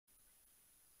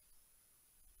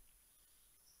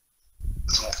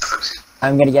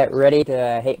I'm gonna get ready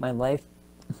to hate my life.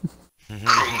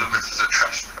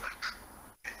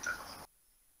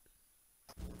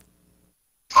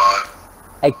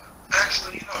 I,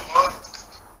 Actually, you know what?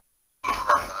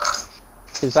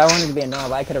 Because if I wanted to be a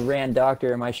knob, I could have ran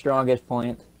Doctor at my strongest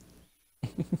point.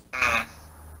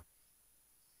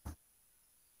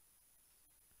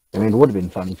 I mean, it would have been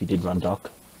fun if you did run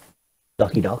Doc.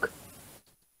 Docky Doc.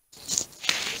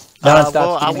 No, stop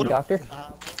well, screaming, Doctor.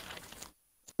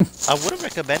 I wouldn't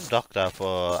recommend Doctor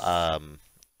for a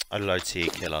low tier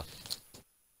killer.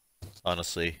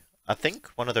 Honestly, I think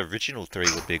one of the original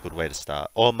 3 would be a good way to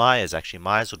start. Or Myers, actually.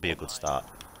 Myers would be a good start.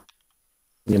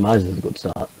 Yeah, Myers is a good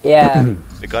start. Yeah.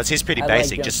 Because he's pretty I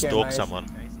basic. like Just jump stalk scare someone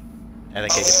and then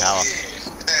get your power.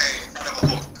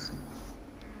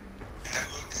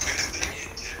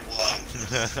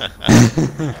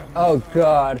 Oh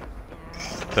god.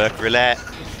 Perk roulette.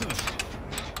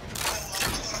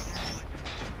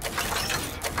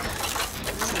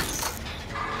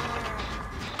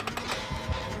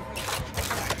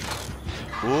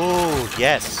 Ooh,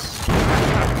 yes.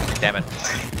 Damn it.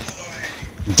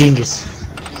 Dingus.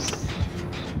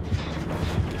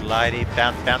 Lighty,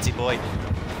 bouncy boy.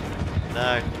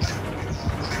 No.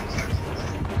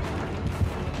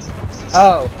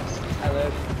 Oh. I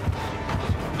live.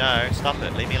 No, stop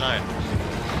it. Leave me alone.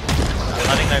 You're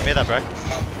hunting no mither, bro.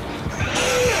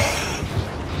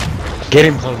 Get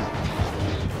him, Chloe.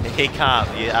 He can't.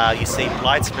 You see,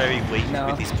 Blight's very weak No.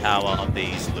 with his power on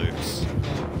these loops.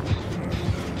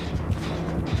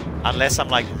 Unless I'm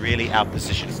like really out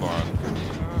position for him.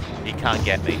 He can't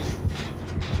get me.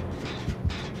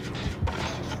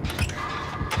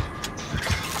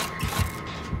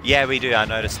 Yeah, we do. I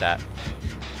noticed that.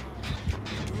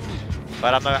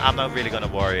 But I'm not really gonna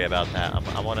worry about that.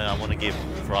 I wanna give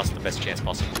Frost the best chance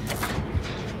possible.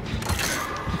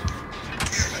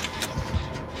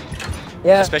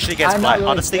 Yeah. Especially against I'm Blight. not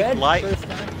really Honestly, good Blight. first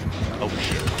time. Oh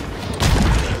shit.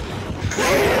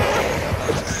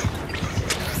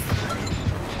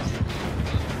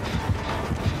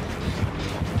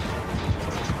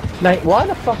 Mate, why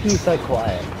the fuck are you so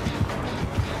quiet?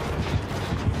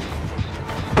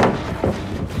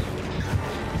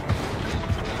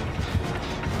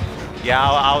 Yeah,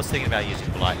 I was thinking about using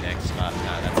Blight next, but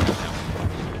no, that's not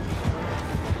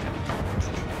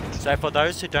now. So for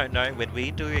those who don't know, when we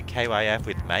do a KYF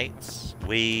with mates,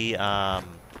 we have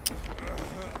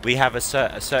a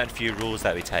certain few rules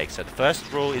that we take. So the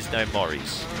first rule is no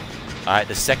Moris. Alright,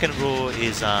 the second rule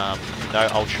is no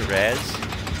ultra rares.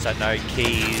 So no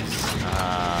keys,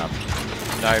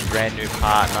 no brand new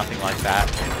part, nothing like that.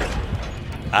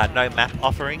 No map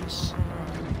offerings.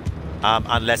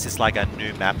 Unless it's like a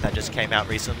new map that just came out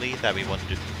recently that we want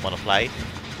to play.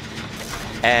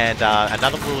 And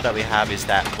another rule that we have is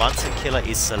that once a killer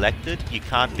is selected, you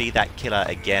can't be that killer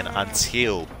again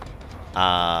until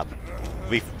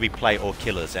we play all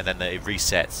killers, and then it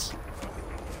resets.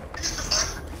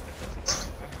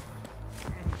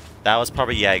 That was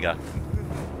probably Jaeger.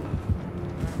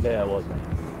 Yeah, it was, mate.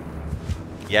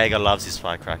 Jaeger loves his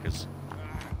firecrackers.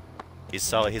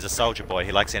 He's a soldier boy.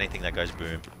 He likes anything that goes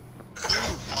boom.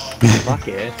 Fuck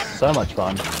yeah, so much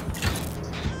fun.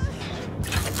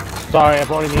 Sorry, I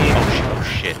brought him in. Oh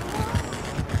shit.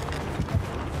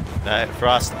 No,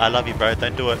 Frost, I love you, bro.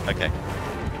 Don't do it. Okay.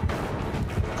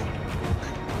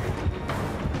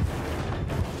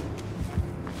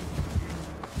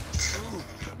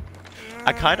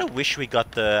 I kind of wish we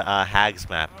got the Hags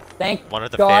map. Thank One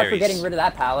of the God fairies. for getting rid of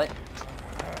that pallet.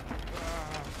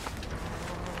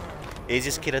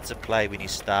 Easiest killer to play when you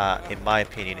start, in my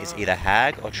opinion, is either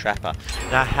Hag or Trapper.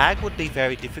 Now, Hag would be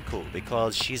very difficult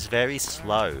because she's very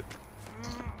slow.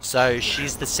 So,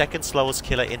 she's the second slowest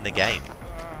killer in the game.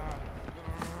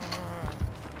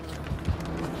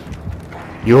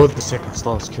 You're the second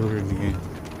slowest killer in the game.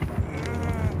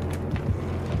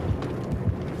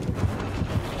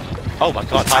 Oh my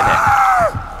god, hi there.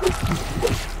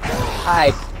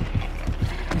 Hi.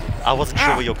 I wasn't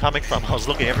sure where you're coming from. I was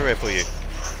looking everywhere for you.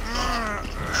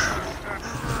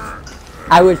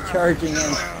 I was charging in.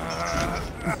 You're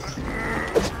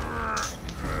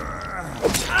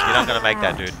not gonna make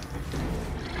that, dude.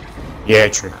 Yeah,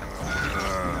 true.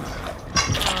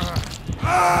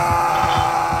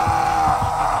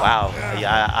 Wow.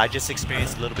 Yeah, I just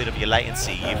experienced a little bit of your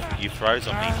latency. You froze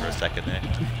on me for a second there.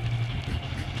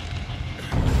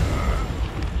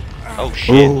 Oh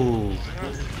shit. Ooh.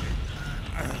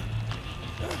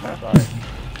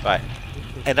 Right.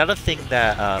 Another thing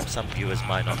that some viewers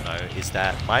might not know is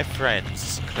that my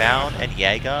friends, Clown and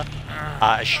Jaeger,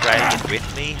 are Australian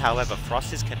with me, however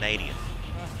Frost is Canadian.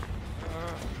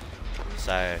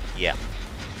 So, yeah.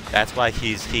 That's why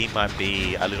he might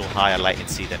be a little higher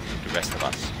latency than the rest of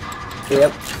us.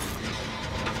 Yep.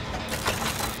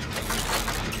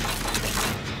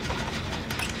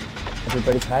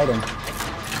 Everybody's hiding.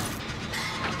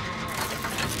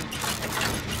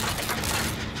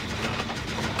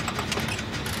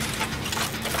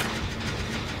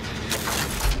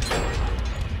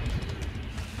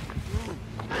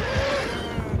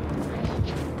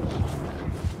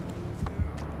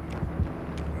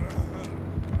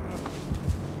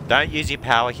 Don't use your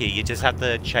power here, you just have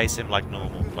to chase him like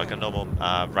normal. Like a normal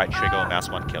right trigger or mouse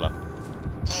 1 killer.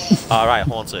 Alright,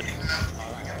 haunted.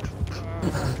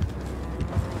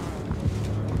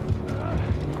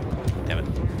 Damn it.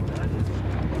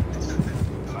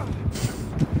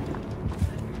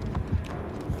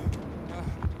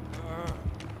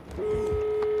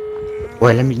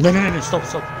 Wait, let me. No, stop.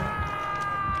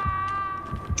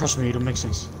 Trust me, it'll make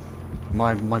sense.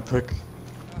 My perk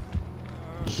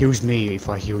heals me if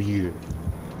I heal you.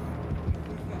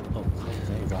 Oh,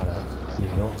 you gotta New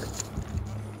York.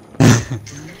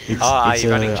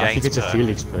 You're running I think Jane's it's a perk.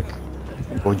 Felix perk.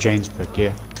 Or Jane's perk,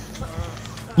 yeah.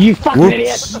 You fucking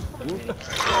idiot!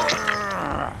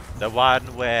 The one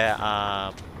where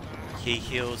he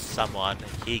heals someone,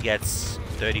 he gets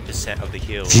 30% of the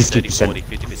heal, 30, 50%. 40,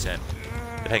 50%,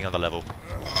 depending on the level.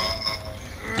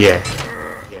 Yeah.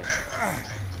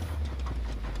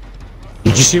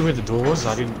 Did you see where the door was?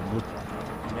 I didn't look.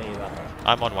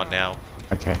 I'm on one now.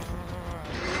 Okay.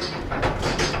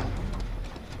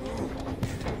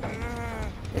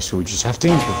 Guess we just have to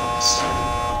improvise.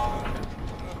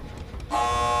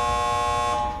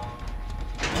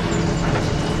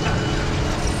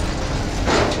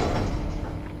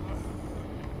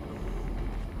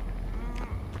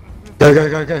 Go.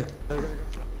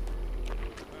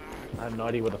 I have no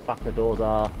idea where the fuck the doors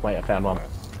are. Wait, I found one.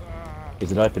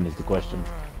 Is it open is the question.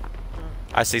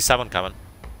 I see someone coming.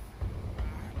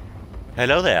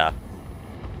 Hello there.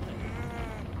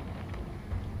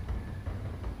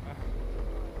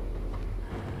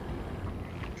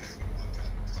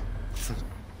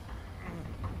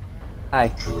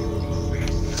 Hi.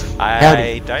 I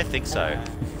Howdy. don't think so.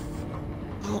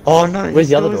 Oh no! Where's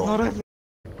the other it's door? not open.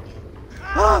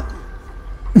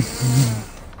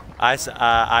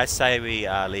 I say we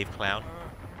leave clown.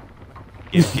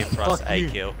 Give Frost Fuck a you.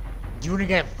 kill. Do you wanna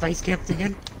get face camped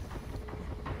again?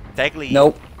 Technically,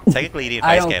 Nope. Technically, you didn't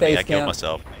I face don't camp me. I face killed camp.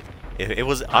 myself. If it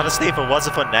was honestly, if it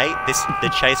wasn't for Nate, the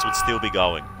chase would still be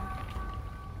going.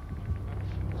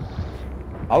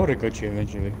 I would've got you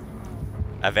eventually.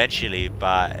 Eventually,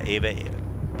 but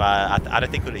I don't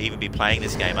think we'd even be playing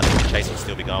this game. I think the chase would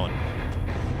still be going.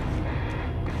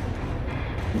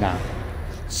 Nah.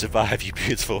 Survive, you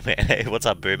beautiful man. Hey, what's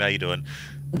up, Boom? How you doing?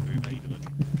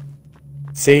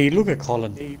 See, look at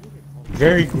Colin.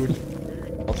 Very good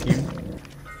of him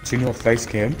to not face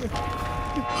cam.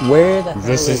 Where the hell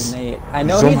This is is Nate? I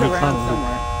know he's zombie around hunting.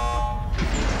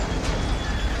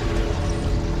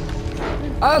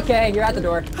 somewhere. Okay, you're at the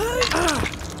door.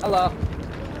 Hello.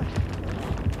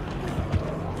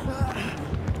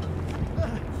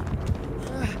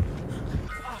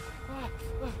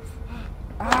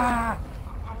 Ah!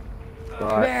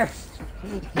 There!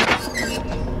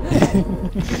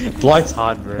 Blight's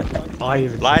hard, bro.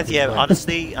 Blythe, yeah,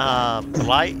 honestly,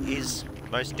 Blight is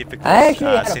most difficult I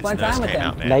actually had a since fun Nurse time with came him.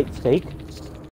 out, man. Nate, speak.